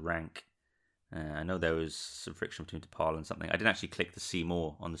 regardless of rank. I know there was some friction between T'Pol and something. I didn't actually click the see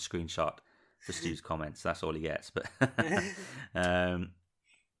more on the screenshot for Stu's comments. That's all he gets. But and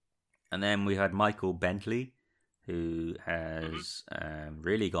then we had Michael Bentley, who has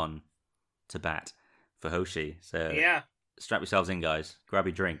really gone to bat for Hoshi. So strap yourselves in, guys. Grab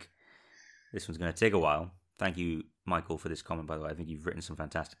your drink. This one's going to take a while. Thank you, Michael, for this comment, by the way. I think you've written some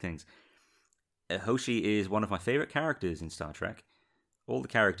fantastic things. Hoshi is one of my favourite characters in Star Trek. All the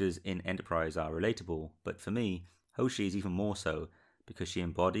characters in Enterprise are relatable, but for me, Hoshi is even more so because she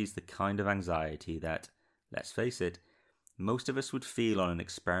embodies the kind of anxiety that, let's face it, most of us would feel on an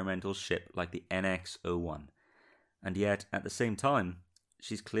experimental ship like the NX-01. And yet, at the same time,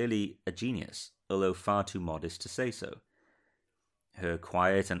 she's clearly a genius, although far too modest to say so. Her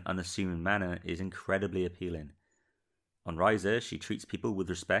quiet and unassuming manner is incredibly appealing. On Risa, she treats people with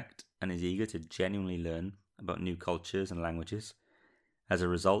respect and is eager to genuinely learn about new cultures and languages. As a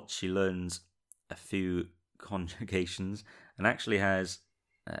result, she learns a few conjugations and actually has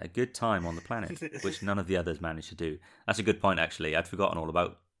a good time on the planet, which none of the others managed to do. That's a good point, actually. I'd forgotten all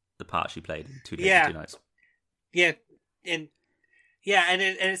about the part she played in 2 Days and 2 Nights. And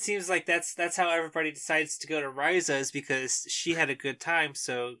it seems like that's how everybody decides to go to Risa, is because she had a good time,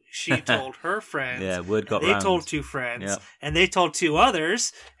 so she told her friends. Yeah, word got round. They told 2 friends, and they told 2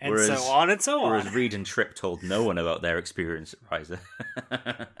 others, and so on and so on. Whereas Reed and Trip told no one about their experience at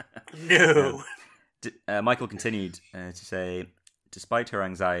Risa. No. Michael continued to say, despite her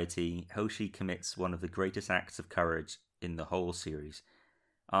anxiety, Hoshi commits one of the greatest acts of courage in the whole series.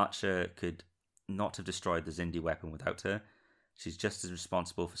 Archer could not have destroyed the Xindi weapon without her. She's just as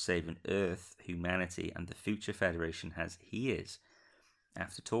responsible for saving Earth, humanity, and the future Federation as he is.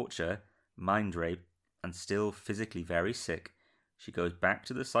 After torture, mind rape, and still physically very sick, she goes back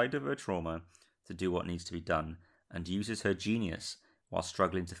to the site of her trauma to do what needs to be done, and uses her genius while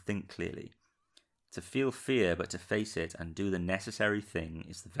struggling to think clearly. To feel fear but to face it and do the necessary thing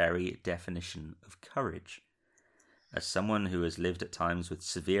is the very definition of courage. As someone who has lived at times with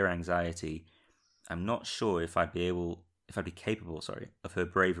severe anxiety, I'm not sure if I'd be capable of her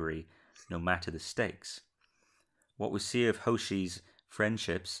bravery, no matter the stakes. What we see of Hoshi's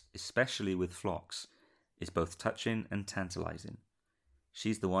friendships, especially with Phlox, is both touching and tantalizing.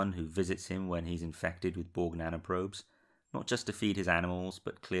 She's the one who visits him when he's infected with Borg nanoprobes, not just to feed his animals,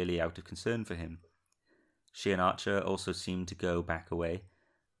 but clearly out of concern for him. She and Archer also seem to go back away,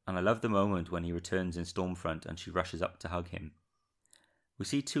 and I love the moment when he returns in Stormfront and she rushes up to hug him. We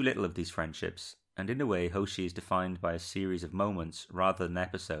see too little of these friendships, and in a way, Hoshi is defined by a series of moments rather than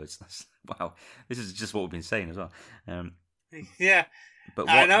episodes. Wow, this is just what we've been saying as well. Yeah, but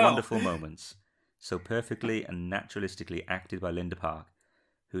what wonderful moments. So perfectly and naturalistically acted by Linda Park,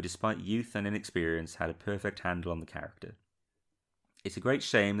 who despite youth and inexperience had a perfect handle on the character. It's a great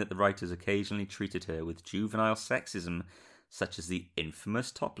shame that the writers occasionally treated her with juvenile sexism, such as the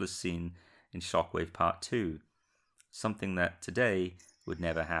infamous topless scene in Shockwave Part 2, something that today would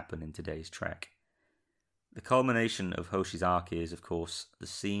never happen in today's Trek. The culmination of Hoshi's arc is, of course, the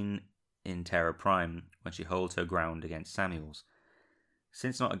scene in Terra Prime when she holds her ground against Samuels.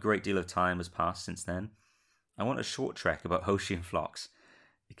 Since not a great deal of time has passed since then, I want a short trek about Hoshi and Phlox.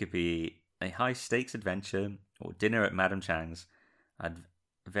 It could be a high-stakes adventure or dinner at Madame Chang's. I'd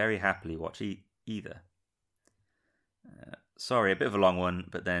very happily watch either. Sorry, a bit of a long one,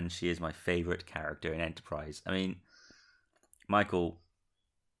 but then she is my favourite character in Enterprise. I mean, Michael,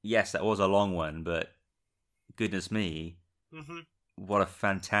 yes, that was a long one, but goodness me, what a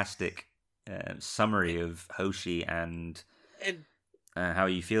fantastic summary of Hoshi and how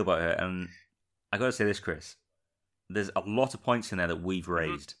you feel about her. And I got to say this, Chris, there's a lot of points in there that we've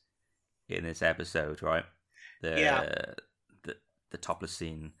raised in this episode, right? The topless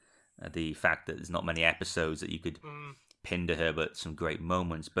scene, the fact that there's not many episodes that you could pin to her, but some great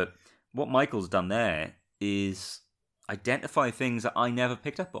moments. But what Michael's done there is identify things that I never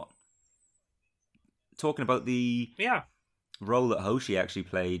picked up on. Talking about the role that Hoshi actually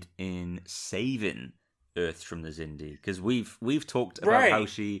played in saving Earth from the Xindi, because we've talked about how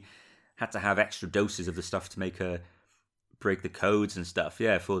she had to have extra doses of the stuff to make her break the codes and stuff,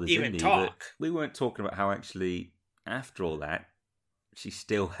 for the Xindi. But we weren't talking about how actually, after all that, she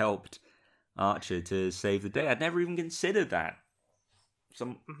still helped Archer to save the day. I'd never even considered that.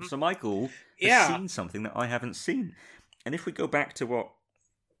 So Michael has seen something that I haven't seen. And if we go back to what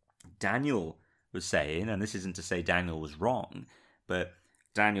Daniel was saying, and this isn't to say Daniel was wrong, but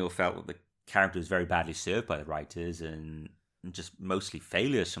Daniel felt that the character was very badly served by the writers and just mostly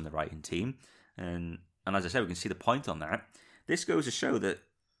failures from the writing team. And as I said, we can see the point on that. This goes to show that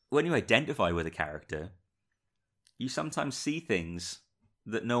when you identify with a character, you sometimes see things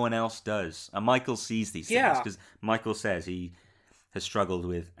that no one else does. And Michael sees these things because Michael says he has struggled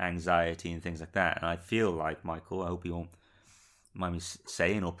with anxiety and things like that. And I feel like, Michael, I hope you won't mind me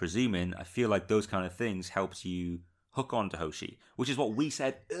saying or presuming, I feel like those kind of things helps you hook on to Hoshi, which is what we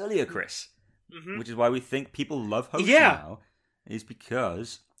said earlier, Chris. Which is why we think people love Hoshi now, is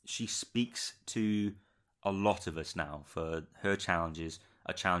because she speaks to a lot of us now for her challenges,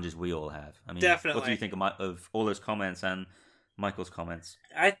 are challenges we all have. I mean, definitely. What do you think of all those comments and Michael's comments.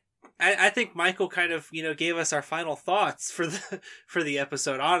 I think Michael kind of, gave us our final thoughts for the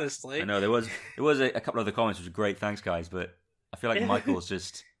episode, honestly. I know there was a couple of other comments which were great, thanks guys, but I feel like Michael's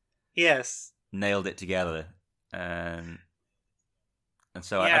just yes, nailed it together. And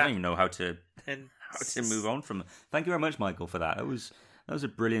so I don't even know how to move on from. Thank you very much, Michael, for that. That was a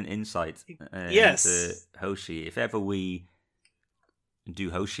brilliant insight into Hoshi. If ever we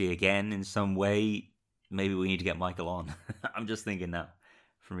do Hoshi again in some way, maybe we need to get Michael on. I'm just thinking now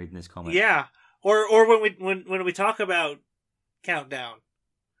from reading this comment. Yeah, or when we talk about Countdown.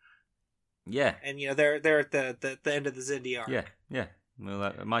 Yeah, and they're at the end of the Zindi arc. Yeah.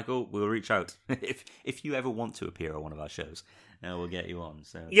 Well, Michael, we'll reach out if you ever want to appear on one of our shows. We'll get you on.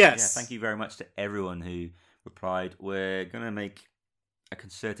 So yes, thank you very much to everyone who replied. We're gonna make a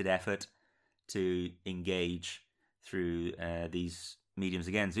concerted effort to engage through these mediums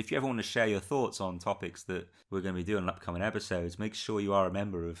again. So if you ever want to share your thoughts on topics that we're going to be doing in upcoming episodes, make sure you are a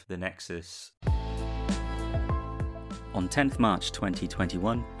member of the Nexus. On 10th March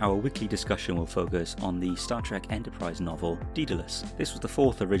 2021, our weekly discussion will focus on the Star Trek Enterprise novel, Daedalus. This was the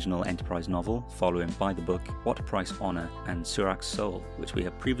fourth original Enterprise novel, following by the book What Price Honor and Surak's Soul, which we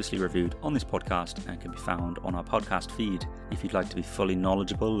have previously reviewed on this podcast and can be found on our podcast feed. If you'd like to be fully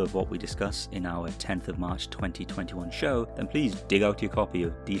knowledgeable of what we discuss in our 10th of March 2021 show, then please dig out your copy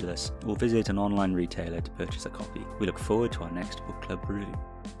of Daedalus or visit an online retailer to purchase a copy. We look forward to our next book club review.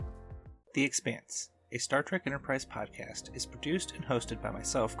 The Expanse, a Star Trek Enterprise podcast, is produced and hosted by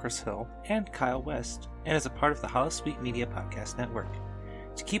myself, Chris Hill, and Kyle West, and is a part of the Holosuite Media Podcast Network.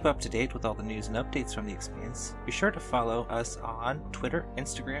 To keep up to date with all the news and updates from The Expanse, be sure to follow us on Twitter,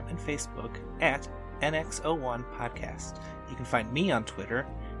 Instagram, and Facebook at NX01 Podcast. You can find me on Twitter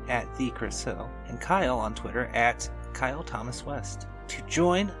at @TheChrisHill, and Kyle on Twitter at Kyle Thomas West. To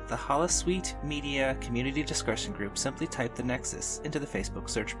join the Holosuite Media Community Discussion Group, simply type the Nexus into the Facebook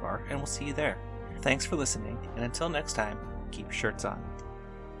search bar, and we'll see you there. Thanks for listening, and until next time, keep your shirts on.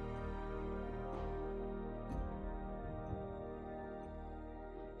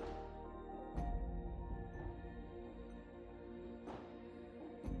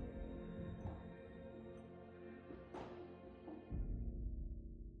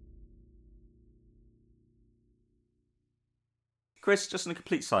 Chris, just on a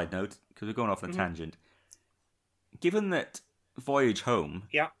complete side note, because we're going off on a tangent, given that Voyage Home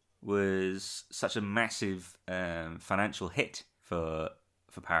was such a massive financial hit for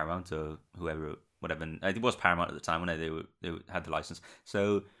Paramount or whoever, whatever. It was Paramount at the time when they had the license.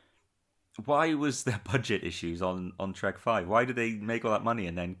 So why was there budget issues on Trek 5? Why did they make all that money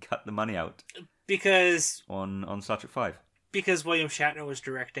and then cut the money out? Because on Star Trek 5. Because William Shatner was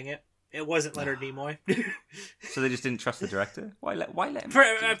directing it. It wasn't Leonard Nimoy. So they just didn't trust the director? Why let him?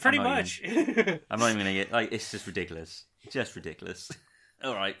 Pretty much. I'm not even going to get... it's just ridiculous. Just ridiculous.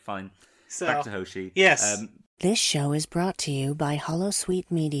 All right, fine. So, back to Hoshi. Yes. This show is brought to you by Holosuite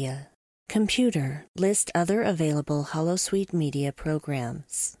Media. Computer, list other available Holosuite Media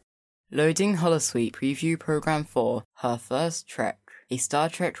programs. Loading Holosuite Preview Program 4, Her First Trek, a Star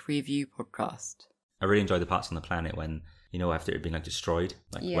Trek review podcast. I really enjoyed the parts on the planet when... after it had been destroyed,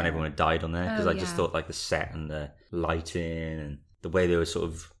 when everyone had died on there, because I just thought the set and the lighting and the way they were sort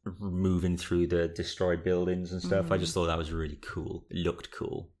of moving through the destroyed buildings and stuff, I just thought that was really cool. It looked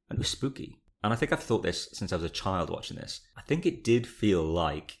cool and it was spooky. And I think I've thought this since I was a child watching this. I think it did feel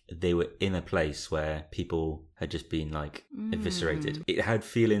like they were in a place where people had just been eviscerated. It had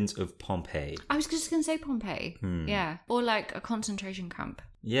feelings of Pompeii. I was just going to say Pompeii. Yeah. Or a concentration camp.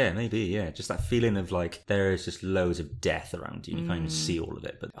 Yeah, maybe, yeah. Just that feeling of there is just loads of death around you. You can't even see all of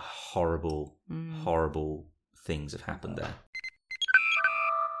it, but horrible, horrible things have happened there.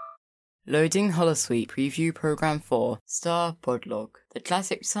 Loading Holosuite Preview Program 4, Star Podlog, the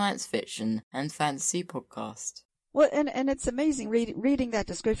classic science fiction and fantasy podcast. Well, and it's amazing reading that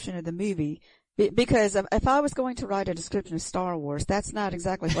description of the movie, because if I was going to write a description of Star Wars, that's not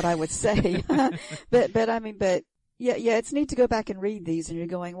exactly what I would say. but yeah, it's neat to go back and read these, and you're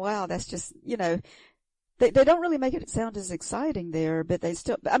going, wow, that's just, they don't really make it sound as exciting there, but they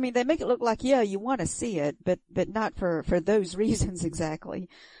still, they make it look like, you want to see it, but not for those reasons exactly.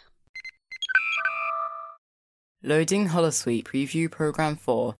 Loading Holosuite Preview Program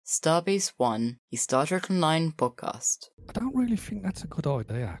 4, Starbase 1, a Star Trek Online podcast. I don't really think that's a good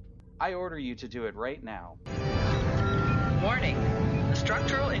idea. I order you to do it right now. Warning. The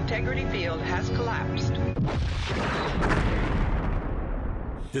structural integrity field has collapsed.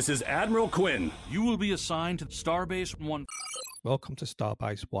 This is Admiral Quinn. You will be assigned to Starbase 1. Welcome to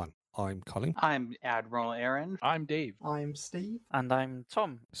Starbase 1. I'm Colin. I'm Admiral Aaron. I'm Dave. I'm Steve. And I'm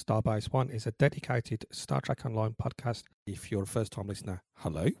Tom. Starbase One is a dedicated Star Trek Online podcast. If you're a first-time listener,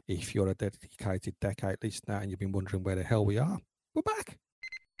 hello. If you're a dedicated decade listener and you've been wondering where the hell we are, we're back.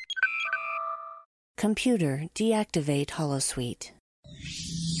 Computer, deactivate holosuite.